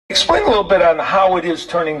Explain a little bit on how it is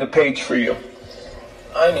turning the page for you.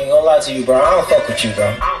 I ain't even gonna lie to you, bro. I don't fuck with you, bro.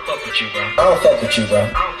 I don't fuck with you, bro. I don't fuck with you, bro.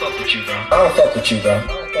 I don't fuck with you, bro. I don't fuck with you, bro.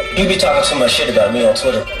 You be talking too much shit about me on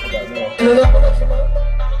Twitter. Nigga, I'ma let you know.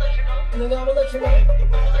 Nigga, I'ma let you know.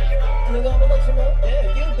 Nigga, I'ma let you know.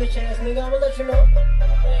 Yeah, you bitch ass nigga, I'ma let you know.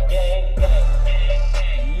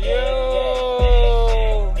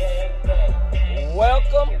 Yo,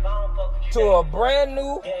 welcome to a brand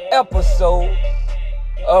new episode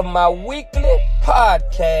of my weekly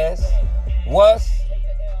podcast, What's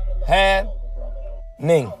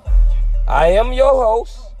Happening? I am your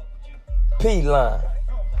host, P-Line.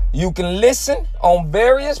 You can listen on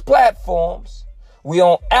various platforms. We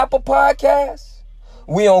on Apple Podcasts,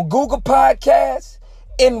 we on Google Podcasts,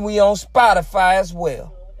 and we on Spotify as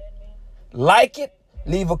well. Like it,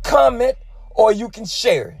 leave a comment, or you can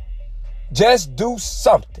share it. Just do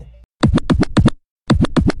something.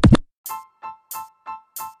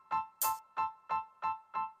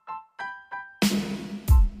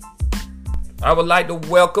 I would like to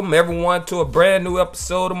welcome everyone to a brand new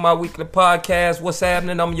episode of my weekly podcast, What's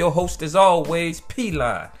Happening? I'm your host as always,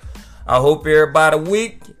 P-Line. I hope everybody's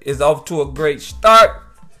week is off to a great start.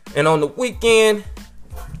 And on the weekend,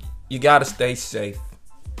 you got to stay safe.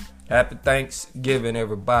 Happy Thanksgiving,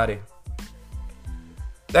 everybody.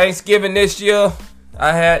 Thanksgiving this year,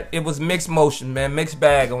 it was mixed motion, man. Mixed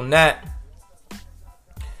bag on that.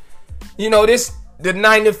 You know, the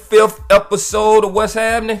 95th episode of What's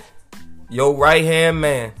Happening? Your right hand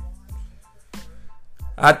man.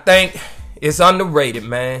 I think it's underrated,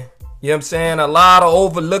 man. You know what I'm saying? A lot of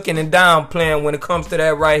overlooking and downplaying when it comes to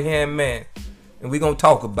that right hand man. And we're going to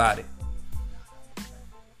talk about it.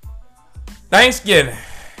 Thanksgiving.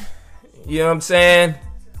 You know what I'm saying?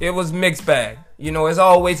 It was mixed bag. You know, it's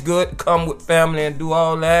always good to come with family and do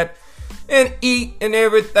all that. And eat and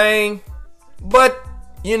everything. But,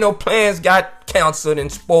 you know, plans got canceled and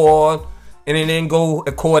spoiled. And it didn't go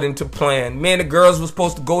according to plan. Me and the girls were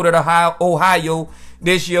supposed to go to Ohio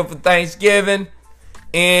this year for Thanksgiving.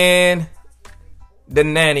 And the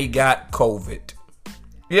nanny got COVID.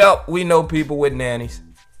 Yep, we know people with nannies.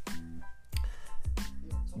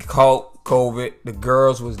 Caught COVID. The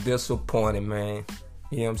girls was disappointed, man.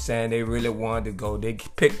 You know what I'm saying? They really wanted to go. They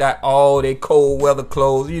picked out all their cold weather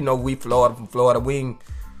clothes. You know, we from Florida. We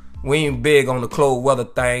ain't big on the cold weather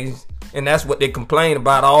things. And that's what they complained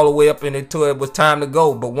about all the way up until it was time to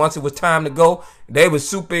go. But once it was time to go, they was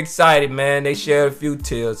super excited, man. They shared a few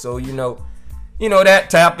tears. So, you know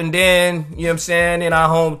that happened then, you know what I'm saying, in our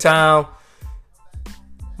hometown.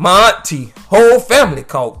 My auntie, whole family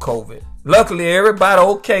caught COVID. Luckily, everybody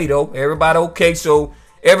okay, though. Everybody okay. So,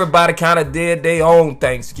 everybody kind of did their own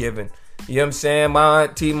Thanksgiving. You know what I'm saying? My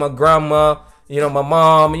auntie, my grandma, you know, my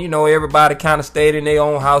mom, you know, everybody kind of stayed in their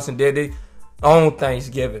own house and did their own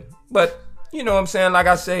Thanksgiving. But, you know what I'm saying, like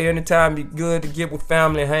I say, anytime it's good to get with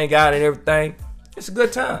family and hang out and everything, it's a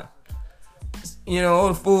good time. You know,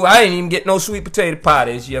 the food, I didn't even get no sweet potato pie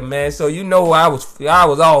this year, man. So, you know, I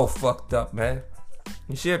was all fucked up, man.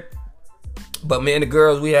 And shit. But, me and the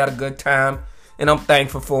girls, we had a good time. And I'm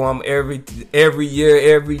thankful for them every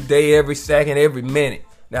year, every day, every second, every minute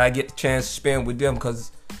that I get the chance to spend with them.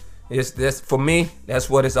 Because for me, that's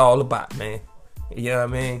what it's all about, man. You know what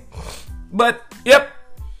I mean? But, yep.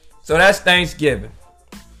 So that's Thanksgiving.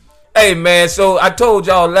 Hey, man, so I told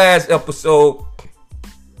y'all last episode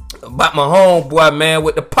about my homeboy, man,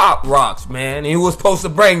 with the Pop Rocks, man. He was supposed to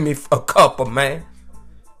bring me a couple, man.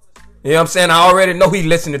 You know what I'm saying? I already know he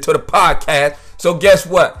listening to the podcast. So guess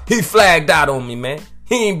what? He flagged out on me, man.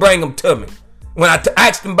 He ain't bring them to me. When I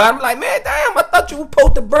asked him about them, like, man, damn, I thought you were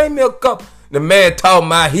supposed to bring me a couple. The man told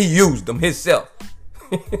me he used them himself.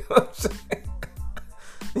 You know what I'm saying?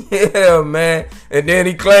 Yeah, man. And then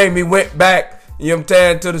he claimed he went back, you know what I'm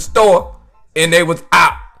saying, to the store and they was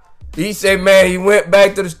out. He said, man, he went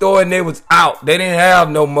back to the store and they was out. They didn't have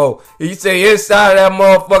no more. He said inside of that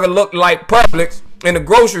motherfucker looked like Publix in the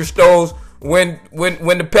grocery stores when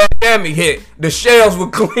the pandemic hit. The shelves were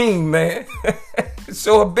clean, man.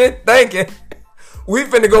 So I've been thinking we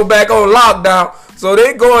finna go back on lockdown. So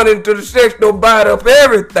they going into the section store buying up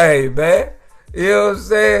everything, man. You know what I'm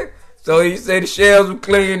saying? So he said the shelves were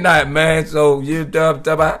clean night, man. So you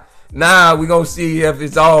talking about now we gonna see if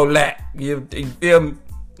it's all that. You feel me?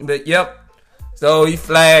 But yep. So he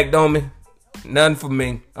flagged on me. Nothing for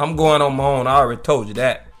me. I'm going on my own. I already told you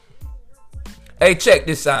that. Hey, check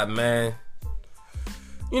this out, man.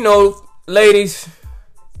 You know, ladies,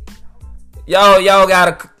 y'all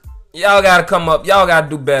gotta come up. Y'all gotta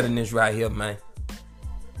do better than this right here, man.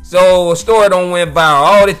 So a story don't went viral.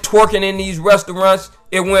 All the twerking in these restaurants,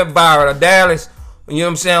 it went viral. The Dallas, you know what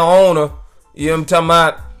I'm saying, owner, you know what I'm talking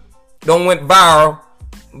about, done went viral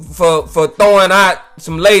for throwing out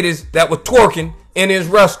some ladies that were twerking in his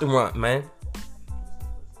restaurant, man.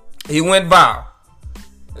 He went viral.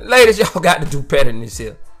 Ladies, y'all got to do better than this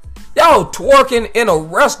here. Y'all twerking in a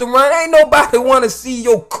restaurant. Ain't nobody want to see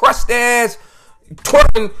your crusty ass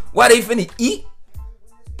twerking while they finna eat.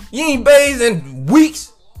 You ain't bathed in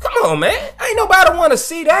weeks. Come on, man. Ain't nobody want to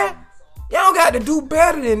see that. Y'all got to do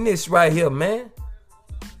better than this right here, man.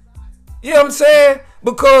 You know what I'm saying?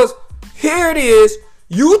 Because here it is,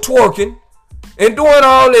 you twerking and doing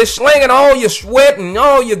all this, slinging all your sweat and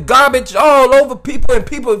all your garbage all over people, and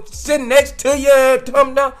people sitting next to you and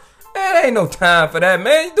come down. Man, ain't no time for that,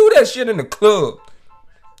 man. You do that shit in the club.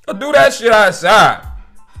 Or do that shit outside.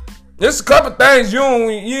 There's a couple things you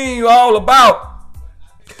ain't all about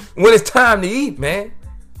when it's time to eat, man.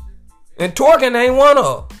 And twerking ain't one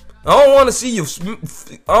of them. I don't want to see you.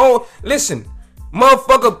 Listen,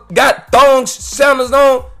 motherfucker got thongs, sandals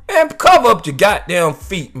on, and cover up your goddamn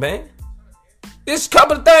feet, man. There's a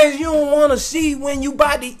couple of things you don't want to see when you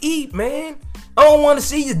about to eat, man. I don't want to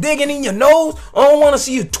see you digging in your nose. I don't want to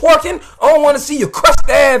see you twerking. I don't want to see your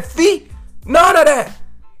crusty ass feet. None of that.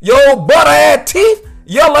 Your butter ass teeth,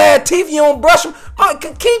 yellow ass teeth, you don't brush them.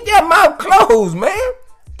 Keep that mouth closed, man.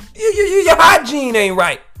 Your hygiene ain't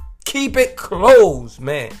right. Keep it closed,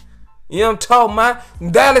 man. You know what I'm talking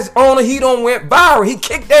about? Dallas owner, he done went viral. He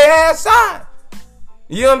kicked their ass out.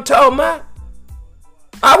 You know what I'm talking about?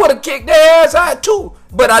 I would have kicked their ass out too.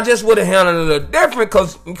 But I just would have handled it a little different.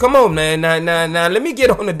 Because, come on, man. Now, let me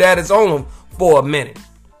get on the Dallas owner for a minute.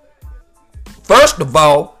 First of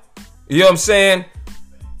all, you know what I'm saying?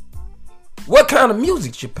 What kind of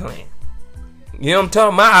music you playing? You know what I'm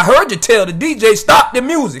talking about? I heard you tell the DJ, stop the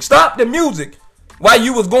music. Stop the music. While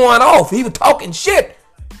you was going off. He was talking shit.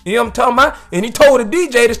 You know what I'm talking about? And he told the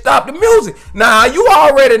DJ to stop the music. Now, you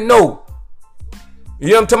already know. You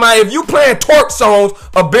know what I'm talking about? If you playing twerk songs,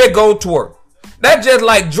 a big gon' twerk. That's just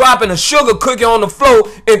like dropping a sugar cookie on the floor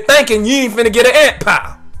and thinking you ain't finna get an ant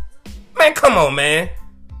pile. Man, come on, man.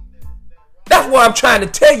 That's what I'm trying to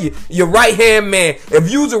tell you. Your right-hand man. If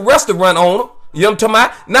you's a restaurant owner, you know what I'm talking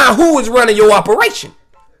about? Now, who is running your operation?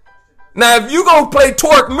 Now, if you gonna play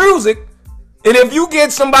twerk music, and if you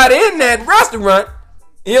get somebody in that restaurant,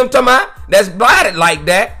 you know what I'm talking about, that's blinded like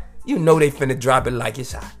that, you know they finna drop it like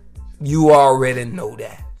it's hot. You already know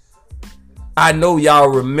that. I know y'all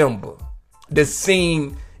remember the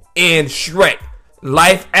scene in Shrek,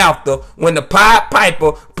 Life After, when the Pied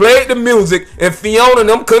Piper played the music and Fiona and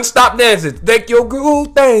them couldn't stop dancing. Take your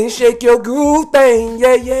groove thing, shake your groove thing,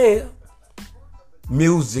 yeah, yeah.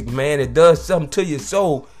 Music, man, it does something to your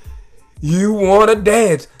soul. You want to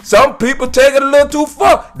dance. Some people take it a little too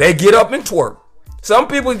far. They get up and twerk. Some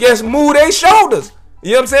people just move their shoulders.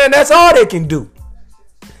 You know what I'm saying? That's all they can do.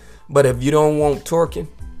 But if you don't want twerking,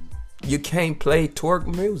 you can't play twerk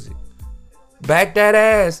music. Back that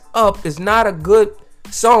ass up is not a good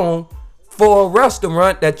song for a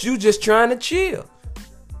restaurant that you just trying to chill.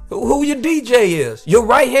 Who your DJ is, your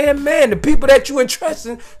right-hand man, the people that you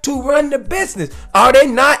entrusting to run the business. Are they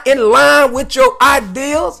not in line with your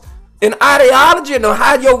ideals and ideology and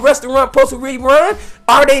how your restaurant supposed to rerun?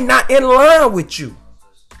 Are they not in line with you?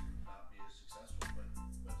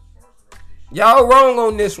 Y'all wrong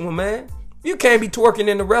on this one, man. You can't be twerking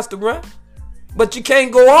in the restaurant, but you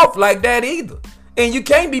can't go off like that either. And you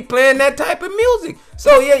can't be playing that type of music.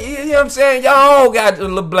 So, yeah, you know what I'm saying? Y'all all got a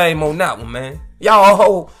little blame on that one, man.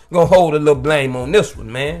 Y'all gonna hold a little blame on this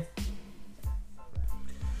one, man.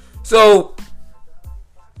 So,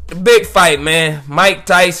 the big fight, man. Mike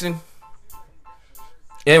Tyson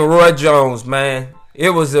and Roy Jones, man. It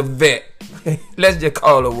was a vet. Let's just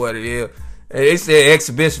call it what it is. They said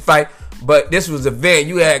exhibition fight. But this was a event.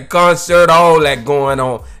 You had concert, all that going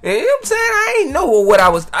on. And you know what I'm saying? I ain't know what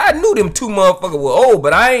I knew them two motherfuckers were old,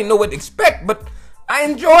 but I ain't know what to expect. But I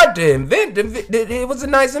enjoyed the event. It was a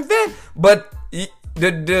nice event. But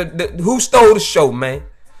who stole the show, man?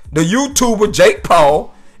 The YouTuber Jake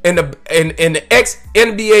Paul and the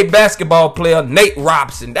ex-NBA basketball player Nate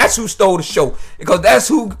Robinson. That's who stole the show. Because that's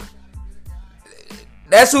who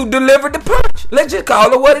delivered the punch. Let's just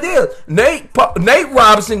call it what it is. Nate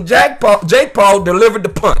Robinson, Jake Paul delivered the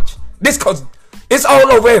punch. This cause it's all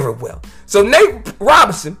over everywhere. So Nate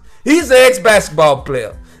Robinson, he's an ex-basketball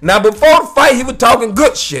player. Now before the fight, he was talking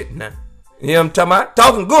good shit now. You know what I'm talking about?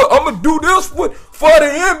 Talking good. I'm gonna do this for the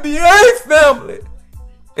NBA family.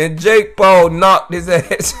 And Jake Paul knocked his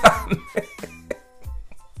ass out.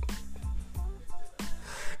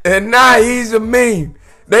 And now he's a meme.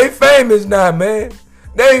 They famous now, man.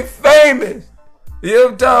 They famous. You know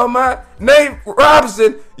what I'm talking about? Nate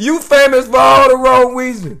Robinson, you famous for all the wrong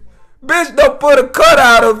reasons. Bitch done put a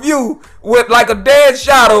cutout of you with like a dead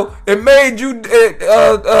shadow and made you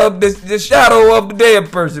the shadow of the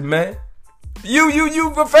dead person, man.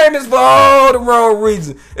 You were famous for all the wrong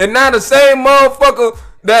reasons. And now the same motherfucker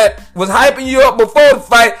that was hyping you up before the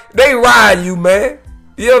fight, they ride you, man.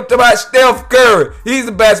 You know what I'm talking about? Steph Curry, he's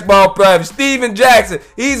a basketball player. Steven Jackson,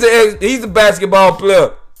 he's a basketball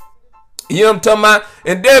player. You know what I'm talking about?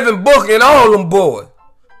 And Devin Booker and all them boys.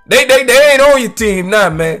 They ain't on your team now,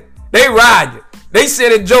 man. They ride you. They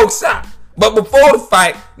sending jokes out. But before the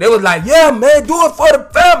fight, they was like, yeah, man, do it for the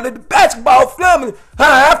family, the basketball family.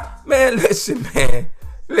 Man, listen, man.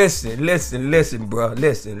 Listen, bro.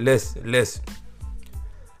 Listen.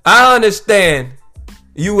 I understand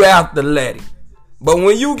you athletic. But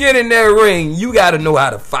when you get in that ring, you got to know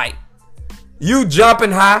how to fight. You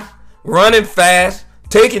jumping high, running fast,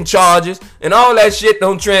 taking charges, and all that shit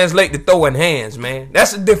don't translate to throwing hands, man.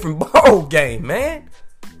 That's a different ball game, man.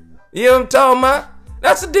 You know what I'm talking about?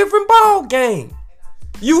 That's a different ball game.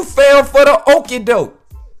 You fell for the okie doke.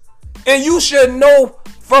 And you should know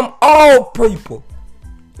from all people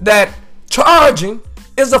that charging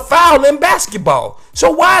is a foul in basketball.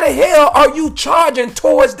 So why the hell are you charging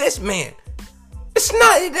towards this man? It's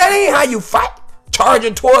not, that ain't how you fight.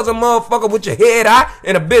 Charging towards a motherfucker with your head high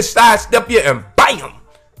and a bitch sidestep you and bam.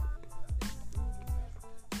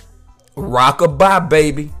 Rockabye,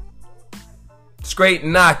 baby. Straight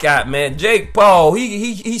knockout, man. Jake Paul,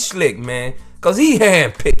 he slick, man. Cause he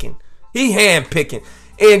handpicking.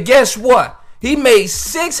 And guess what? He made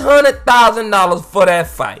 $600,000 for that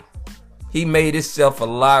fight. He made himself a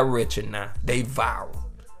lot richer now. They viral.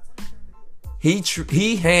 He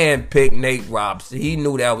handpicked Nate Robinson. He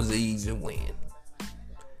knew that was an easy win.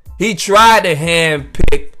 He tried to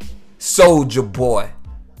handpick Soulja Boy.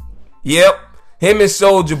 Yep. Him and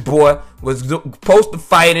Soulja Boy was supposed to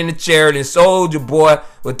fight in the chair, and Soulja Boy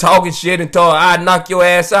was talking shit and told, I'd knock your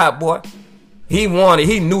ass out, boy. He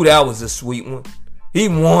knew that was a sweet one. He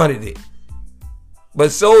wanted it. But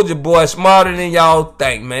Soulja Boy smarter than y'all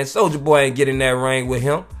think, man. Soulja Boy ain't get in that ring with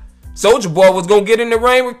him. Soulja Boy was gonna get in the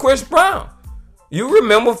ring with Chris Brown. You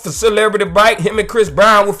remember for Celebrity Bite, him and Chris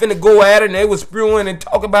Brown were finna go at it, and they was spewing and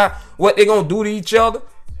talking about what they gonna do to each other.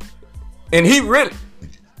 And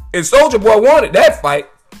Soulja Boy wanted that fight,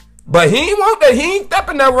 but he ain't want that. He ain't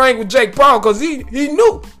stepping that ring with Jake Paul because he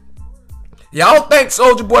knew. Y'all think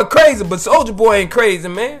Soulja Boy crazy, but Soulja Boy ain't crazy,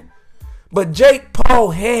 man. But Jake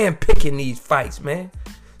Paul hand-picking these fights, man.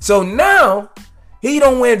 So now, he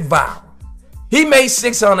done went viral. He made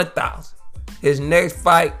 $600,000. His next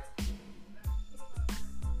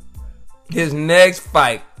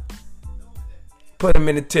fight, put him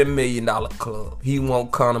in the $10 million club. He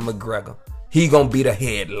want Conor McGregor. He gonna be the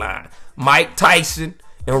headline. Mike Tyson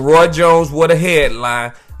and Roy Jones were the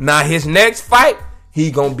headline. Now his next fight, he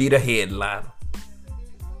gonna be the headliner.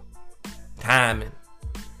 Timing.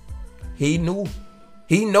 He knew.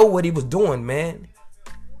 He know what he was doing, man.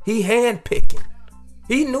 He handpicking.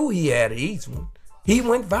 He knew he had an easy one. He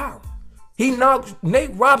went viral. He knocked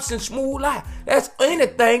Nate Robinson smooth out. That's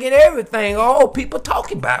anything and everything all people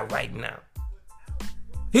talking about right now.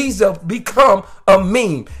 He's become a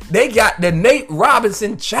meme. They got the Nate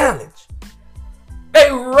Robinson challenge. They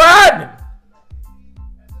riding him.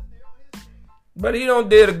 But he done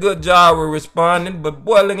did a good job of responding. But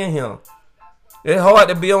boy, look at him. It's hard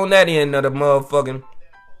to be on that end of the motherfucking,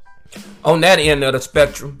 on that end of the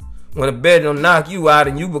spectrum. When a bet will knock you out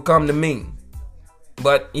and you become the meme.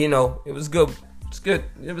 But, you know, it was good. It's good.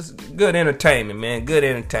 It was good entertainment, man. Good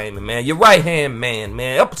entertainment, man. Your right hand man,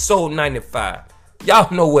 man. Episode 95.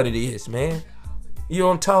 Y'all know what it is, man. You know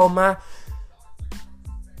what I'm talking about?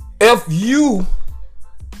 If you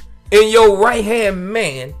and your right hand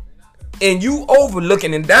man and you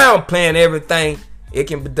overlooking and downplaying everything, it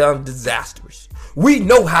can become disastrous. We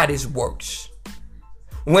know how this works.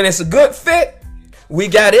 When it's a good fit, we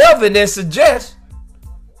got evidence suggests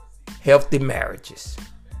healthy marriages,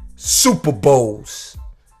 Super Bowls,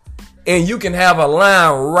 and you can have a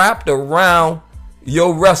line wrapped around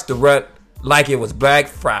your restaurant like it was Black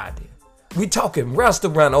Friday. We talking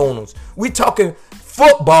restaurant owners. We talking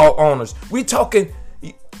football owners. We talking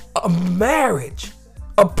a marriage.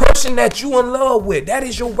 A person that you in love with. That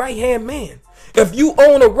is your right-hand man. If you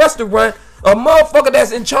own a restaurant, a motherfucker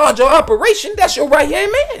that's in charge of operation, that's your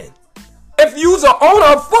right-hand man. If you's an owner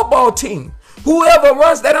of a football team, whoever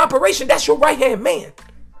runs that operation, that's your right-hand man.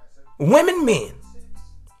 Women, men.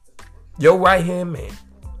 Your right-hand man.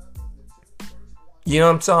 You know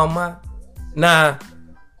what I'm talking about? Now,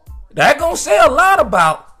 that gonna say a lot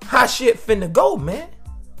about how shit finna go, man.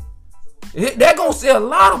 That gonna say a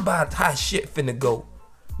lot about how shit finna go.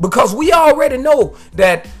 Because we already know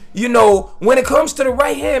that you know, when it comes to the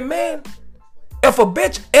right-hand man, if a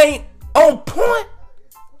bitch ain't on point,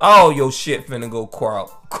 all your shit finna go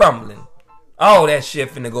crumbling. All that shit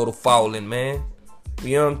finna go to falling, man.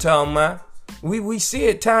 You know what I'm talking about? We see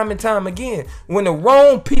it time and time again. When the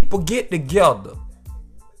wrong people get together,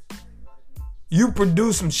 you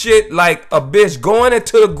produce some shit like a bitch going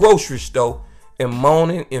into the grocery store and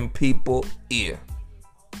moaning in people's ear.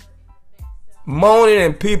 Moaning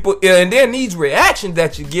in people's ear. And then these reactions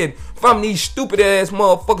that you get from these stupid ass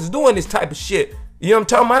motherfuckers doing this type of shit. You know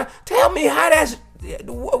what I'm talking about? Tell me how that's,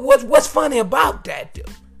 what's funny about that, dude?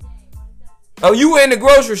 Oh, you in the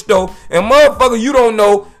grocery store and motherfucker, you don't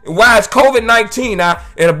know why it's COVID-19 now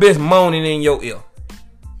and a bitch moaning in your ear.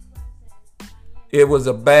 It was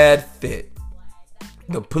a bad fit.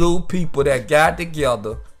 The blue people that got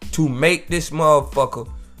together to make this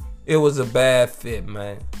motherfucker, it was a bad fit,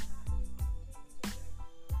 man.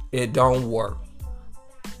 It don't work.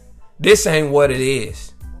 This ain't what it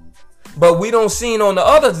is. But we don't see on the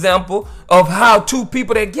other example of how two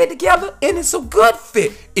people that get together and it's a good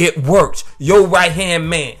fit. It works. Your right-hand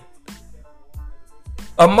man.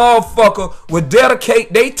 A motherfucker would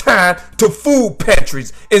dedicate their time to food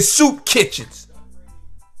pantries and soup kitchens.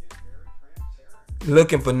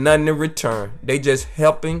 Looking for nothing in return. They just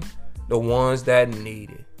helping the ones that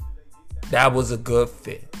need it. That was a good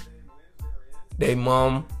fit. They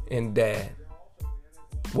mom and dad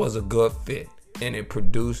was a good fit. And it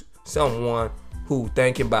produced someone who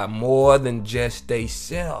thinking about more than just they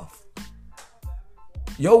self.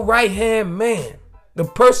 Your right-hand man, the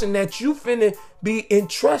person that you finna be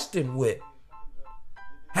entrusted with,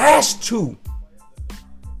 has to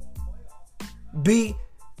be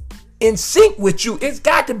in sync with you. It's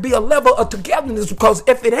got to be a level of togetherness, because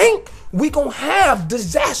if it ain't, we gonna have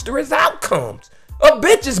disastrous outcomes. A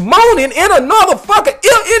bitch is moaning in another fucking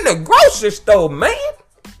ear in the grocery store, man.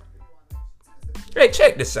 Hey,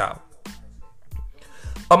 check this out.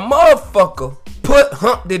 A motherfucker put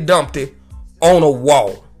Humpty Dumpty on a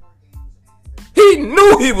wall. He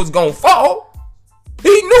knew he was gonna fall. He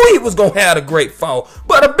knew he was gonna have a great fall.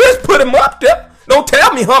 But a bitch put him up there. Don't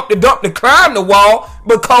tell me Humpty Dumpty climbed the wall,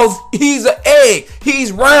 because he's an egg.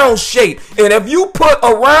 He's round shaped. And if you put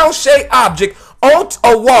a round shaped object on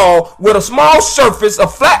a wall with a small surface, a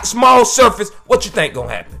flat small surface, what you think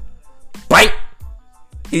gonna happen? Bite.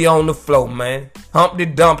 He on the floor, man. Humpty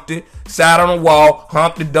Dumpty sat on the wall.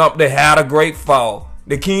 Humpty Dumpty had a great fall.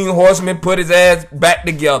 The King Horseman put his ass back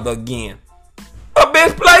together again. A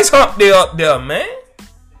bitch placed Humpty up there, man,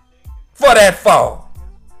 for that fall.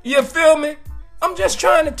 You feel me? I'm just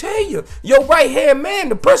trying to tell you, your right-hand man,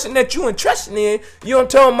 the person that you entrusted in, you know what I'm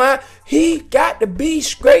talking about, he got to be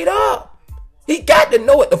straight up. He got to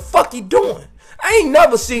know what the fuck he doing. I ain't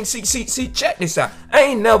never seen, check this out. I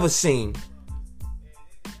ain't never seen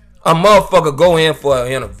a motherfucker go in for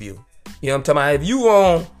an interview. You know what I'm talking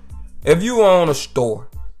about? If you own a store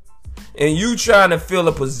and you trying to fill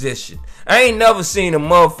a position, I ain't never seen a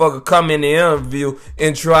motherfucker come in the interview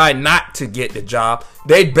and try not to get the job.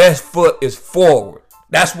 Their best foot is forward.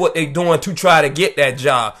 That's what they doing to try to get that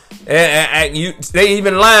job. And they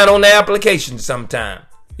even lying on the application sometimes.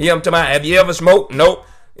 You know what I'm talking about? Have you ever smoked? Nope.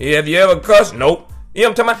 Have you ever cussed? Nope. You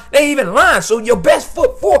know what I'm talking about? They even lying. So your best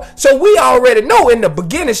foot forward. So we already know in the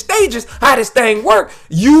beginning stages how this thing work.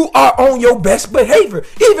 You are on your best behavior.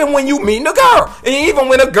 Even when you meet a girl. And even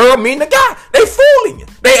when a girl meet a guy. They fooling you.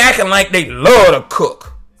 They acting like they love to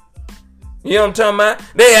cook. You know what I'm talking about?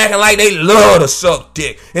 They acting like they love to suck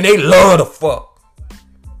dick. And they love to fuck.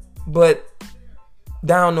 But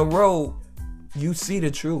down the road, you see the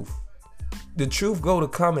truth. The truth go to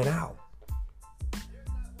coming out.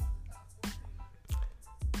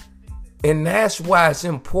 And that's why it's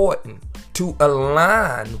important to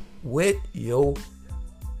align with your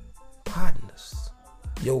partners,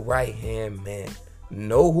 your right-hand man.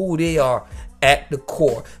 Know who they are at the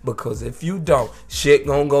core, because if you don't, shit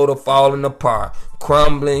gonna go to falling apart,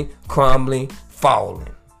 crumbling,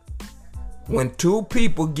 falling. When two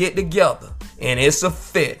people get together and it's a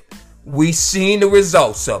fit, we seen the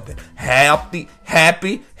results of it. Happy,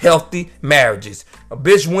 healthy marriages. A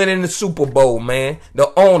bitch winning the Super Bowl, man.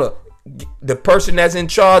 The owner, the person that's in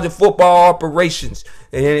charge of football operations,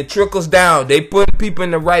 and it trickles down. They put people in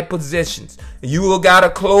the right positions. You got a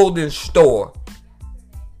clothing store,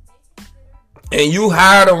 and you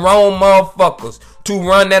hire the wrong motherfuckers to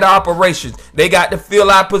run that operations. They got to fill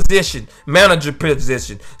out position, manager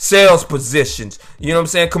position, sales positions. You know what I'm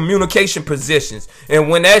saying? Communication positions. And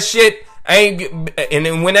when that shit ain't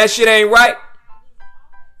right,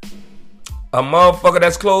 a motherfucker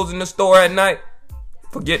that's closing the store at night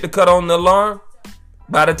forget to cut on the alarm.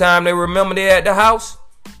 By the time they remember they at the house,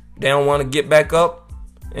 They don't want to get back up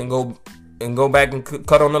and go back and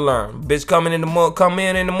cut on the alarm. Bitch come in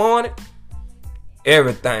the morning,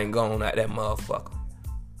 everything gone out that motherfucker.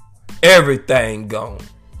 Everything gone.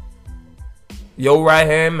 Your right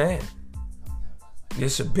hand man.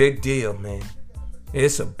 It's a big deal, man.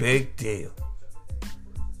 It's a big deal.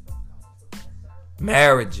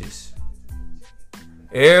 Marriages.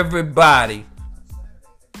 Everybody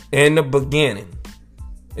in the beginning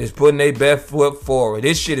is putting their best foot forward.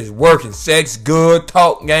 This shit is working. Sex good,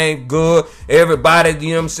 talk game good. Everybody,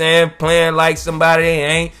 you know what I'm saying, playing like somebody they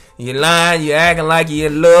ain't. You lying, you acting like you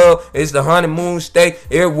in love. It's the honeymoon state.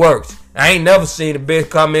 It works. I ain't never seen a bitch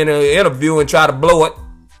come in an interview and try to blow it.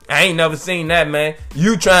 I ain't never seen that, man.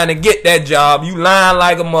 You trying to get that job. You lying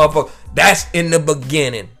like a motherfucker. That's in the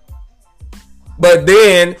beginning. But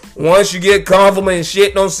then, once you get comfortable and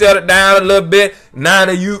shit don't settle down a little bit, now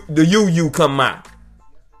the you come out.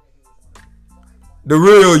 The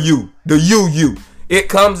real you. The you. It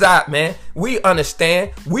comes out, man. We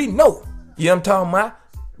understand. We know. You know what I'm talking about?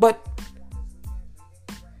 But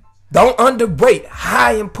don't underrate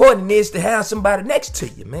how important it is to have somebody next to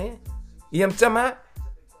you, man. You know what I'm talking about?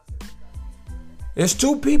 There's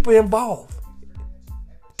two people involved.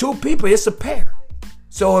 Two people, it's a pair.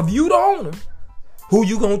 So if you the owner, who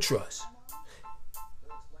you gonna trust?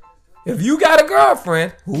 If you got a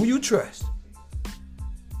girlfriend, who you trust?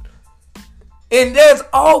 And there's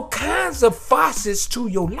all kinds of facets to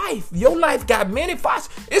your life. Your life got many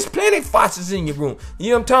facets. There's plenty of facets in your room.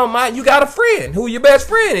 You know what I'm talking about? You got a friend. Who your best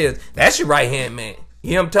friend is. That's your right-hand man.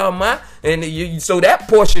 You know what I'm talking about? And so that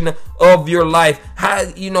portion of your life, how,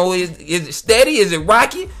 you know, is it steady? Is it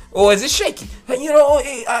rocky? Or is it shaky? You know,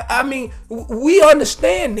 I mean, we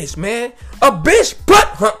understand this, man. A bitch butt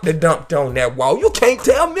Humpty Dumpty on that wall. You can't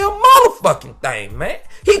tell me a motherfucking thing, man.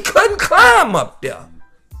 He couldn't climb up there.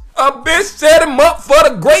 A bitch set him up for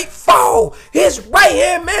the great fall. His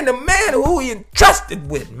right-hand man, the man who he entrusted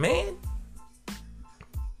with, man.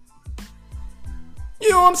 You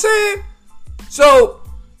know what I'm saying? So,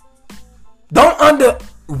 don't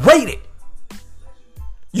underrate it.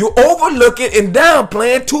 You overlook it and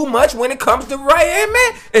downplaying too much when it comes to right-hand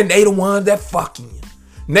man. And they the ones that fucking you.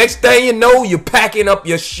 Next thing you know, you're packing up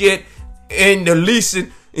your shit and the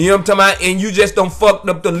leasing, you know what I'm talking about? And you just done fucked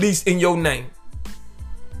up the lease in your name.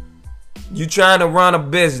 You trying to run a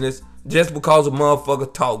business just because a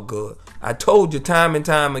motherfucker talk good. I told you time and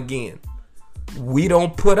time again, we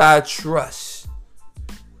don't put our trust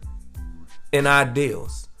in our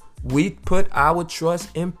deals. We put our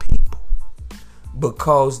trust in people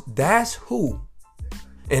because that's who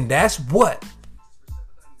and that's what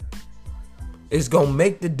is going to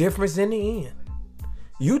make the difference in the end.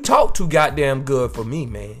 You talk too goddamn good for me,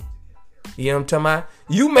 man. You know what I'm talking about?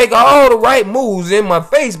 You make all the right moves in my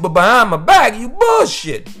face, but behind my back, you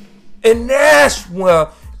bullshit. And that's where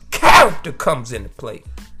character comes into play.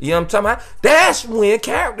 You know what I'm talking about? That's when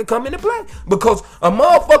character come into play. Because a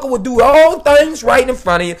motherfucker will do all things right in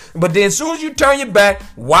front of you, but then as soon as you turn your back,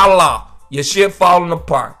 voila, your shit falling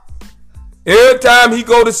apart. Every time he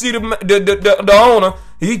go to see the owner,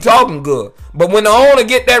 he talking good. But when the owner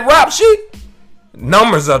get that rap sheet,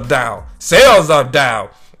 numbers are down. Sales are down.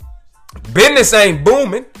 Business ain't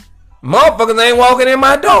booming. Motherfuckers ain't walking in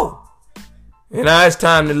my door. And now it's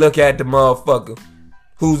time to look at the motherfucker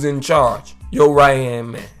who's in charge. Your right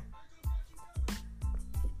hand man.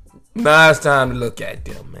 Now it's time to look at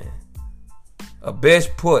them, man. A bitch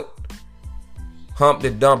put Humpty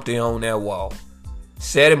Dumpty on that wall.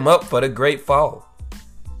 Set him up for the great fall.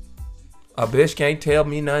 A bitch can't tell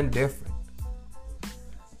me nothing different.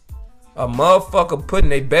 A motherfucker putting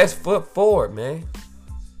their best foot forward, man.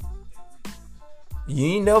 You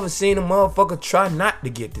ain't never seen a motherfucker try not to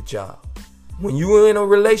get the job. When you in a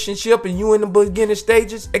relationship and you in the beginning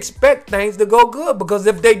stages, expect things to go good. Because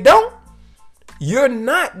if they don't, you're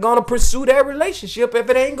not going to pursue that relationship if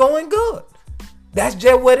it ain't going good. That's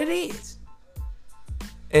just what it is.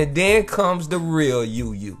 And then comes the real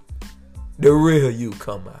you. The real you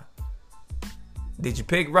come out. Did you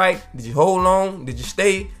pick right? Did you hold on? Did you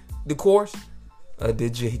stay the course? Or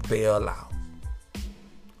did you bail out?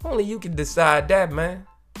 Only you can decide that, man.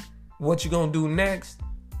 What you gonna do next?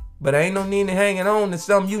 But ain't no need in hanging on to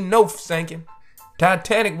something you know sinking.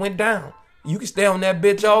 Titanic went down. You can stay on that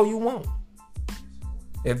bitch all you want.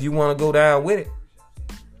 If you want to go down with it.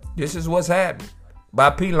 This is what's happening. By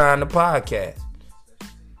P-Line the podcast.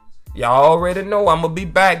 Y'all already know I'm gonna be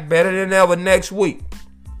back better than ever next week.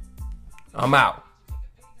 I'm out.